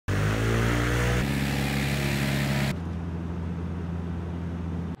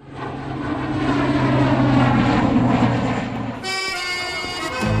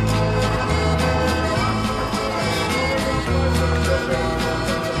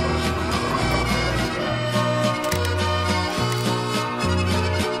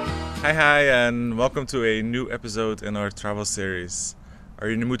Hi, and welcome to a new episode in our travel series. Are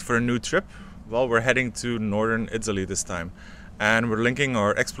you in the mood for a new trip? Well, we're heading to northern Italy this time, and we're linking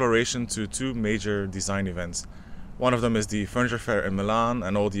our exploration to two major design events. One of them is the Furniture Fair in Milan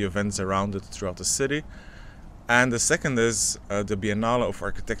and all the events around it throughout the city. And the second is the Biennale of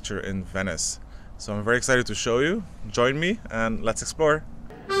Architecture in Venice. So I'm very excited to show you. Join me and let's explore.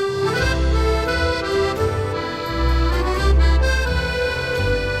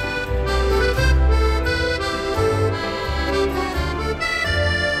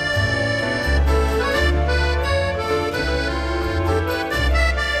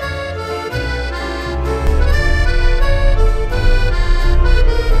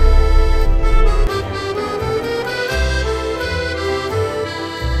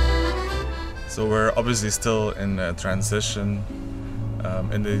 So we're obviously still in a transition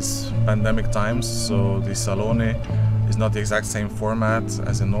in these pandemic times, so the Salone is not the exact same format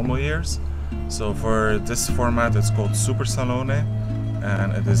as in normal years. So for this format it's called Super Salone,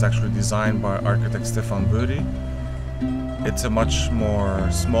 and it is actually designed by architect Stefan Buri. It's a much more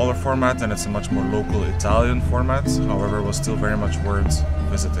smaller format and it's a much more local Italian format, however it was still very much worth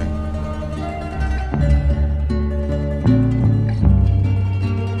visiting.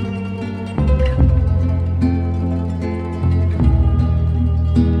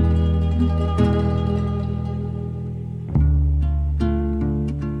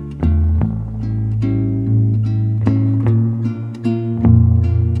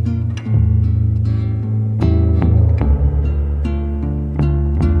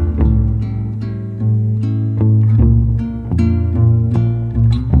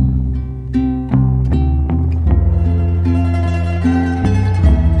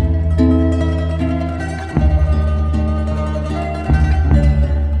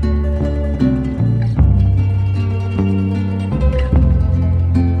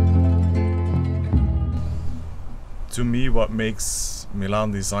 To me, what makes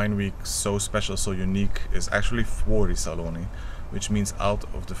Milan Design Week so special, so unique, is actually fuori saloni, which means out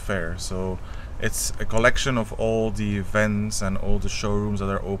of the fair. So it's a collection of all the events and all the showrooms that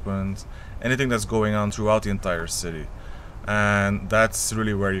are opened, anything that's going on throughout the entire city. And that's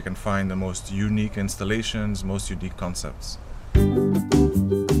really where you can find the most unique installations, most unique concepts.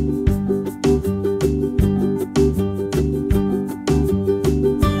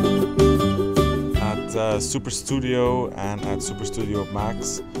 Super Studio and at Super Studio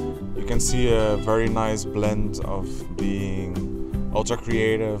Max, you can see a very nice blend of being ultra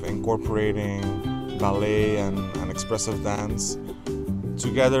creative, incorporating ballet and expressive dance,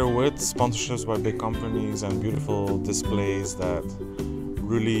 together with sponsorships by big companies and beautiful displays that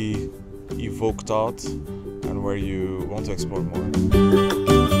really evoke thought and where you want to explore more.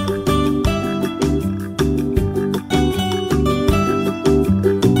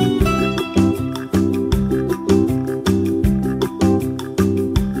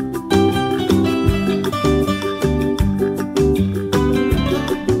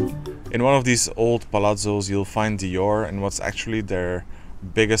 In one of these old palazzos you'll find Dior in what's actually their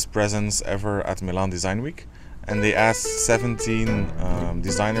biggest presence ever at Milan Design Week, and they asked 17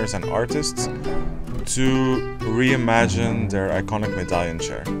 designers and artists to reimagine their iconic medallion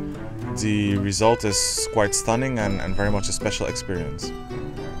chair. The result is quite stunning and very much a special experience.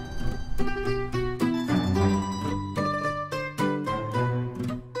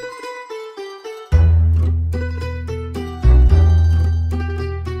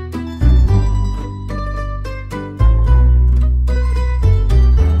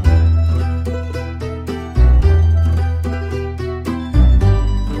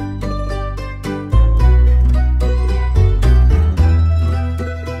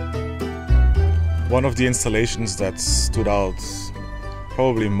 One of the installations that stood out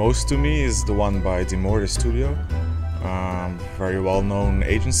probably most to me is the one by Dimorestudio, very well-known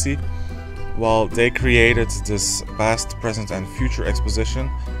agency. Well, they created this past, present and future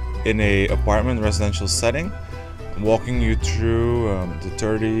exposition in an apartment residential setting, walking you through the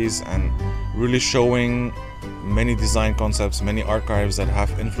 30s and really showing many design concepts, many archives that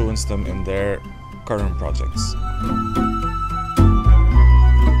have influenced them in their current projects.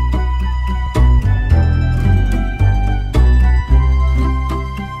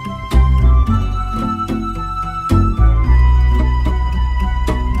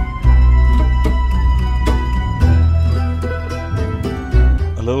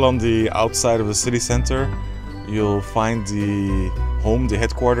 A little on the outside of the city center, you'll find the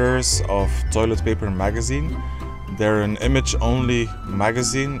headquarters of Toilet Paper Magazine. They're an image-only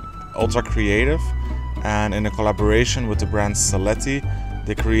magazine, ultra creative, and in a collaboration with the brand Saletti,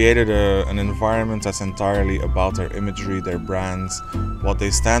 They created an environment that's entirely about their imagery, their brands, what they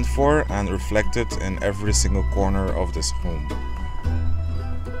stand for, and reflected in every single corner of this home.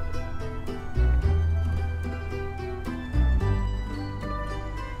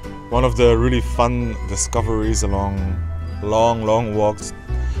 One of the really fun discoveries along long walks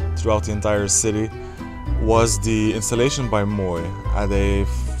throughout the entire city was the installation by Mooi at a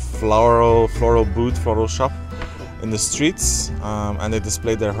floral shop in the streets, and they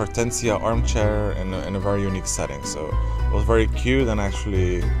displayed their hortensia armchair in a very unique setting. So it was very cute and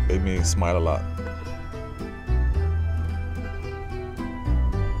actually made me smile a lot.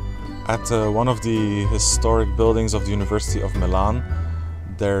 At one of the historic buildings of the University of Milan,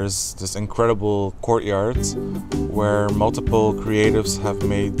 there's this incredible courtyard where multiple creatives have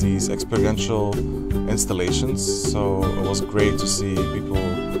made these experiential installations. So it was great to see people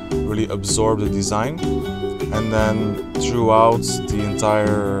really absorb the design. And then throughout the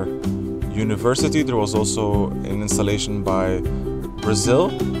entire university, there was also an installation by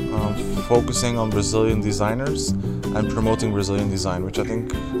Brazil, focusing on Brazilian designers and promoting Brazilian design, which I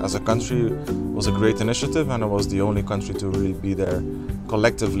think as a country was a great initiative, and it was the only country to really be there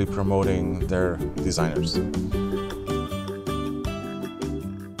collectively promoting their designers.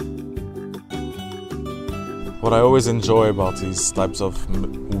 What I always enjoy about these types of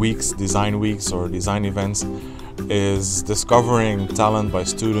weeks, design weeks or design events, is discovering talent by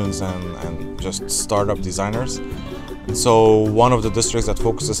students and just startup designers. So one of the districts that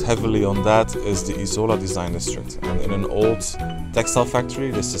focuses heavily on that is the Isola Design District. And in an old textile factory,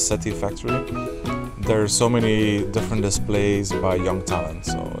 the Sassetti factory, there are so many different displays by young talent.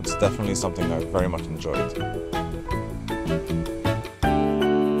 So it's definitely something I very much enjoyed.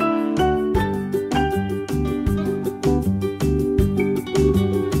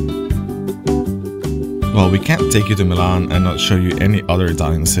 Well, we can't take you to Milan and not show you any other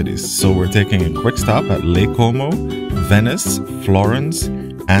Italian cities, so we're taking a quick stop at Lake Como, Venice, Florence,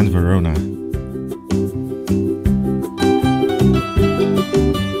 and Verona.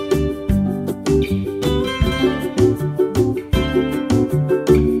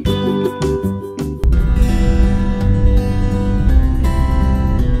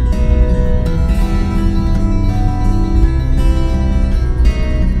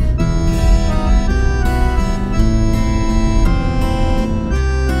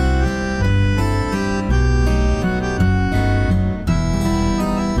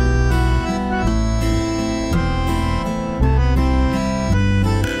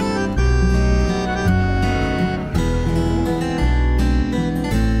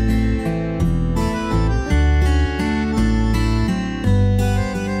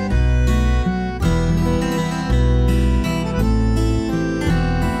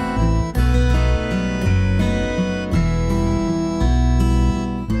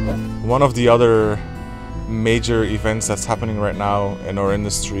 One of the other major events that's happening right now in our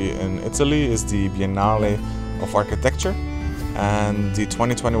industry in Italy is the Biennale of Architecture, and the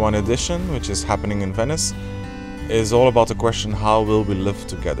 2021 edition, which is happening in Venice, is all about the question, how will we live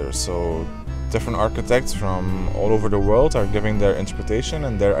together? So different architects from all over the world are giving their interpretation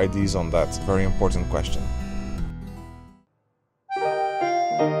and their ideas on that very important question.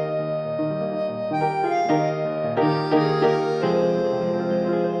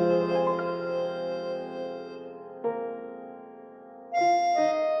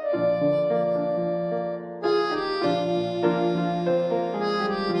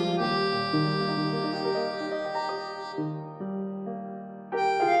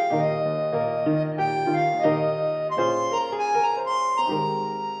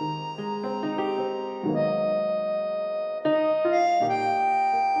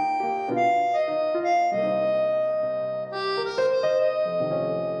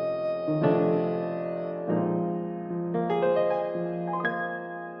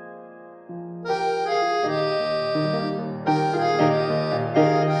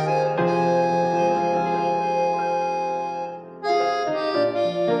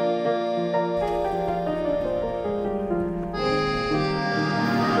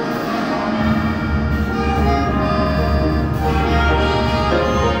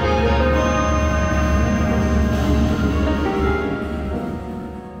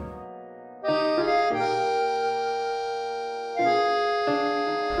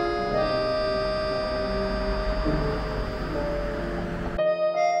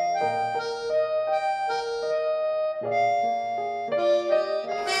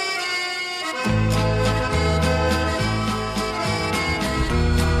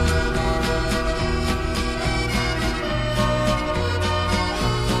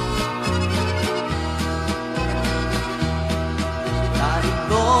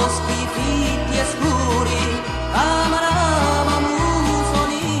 must be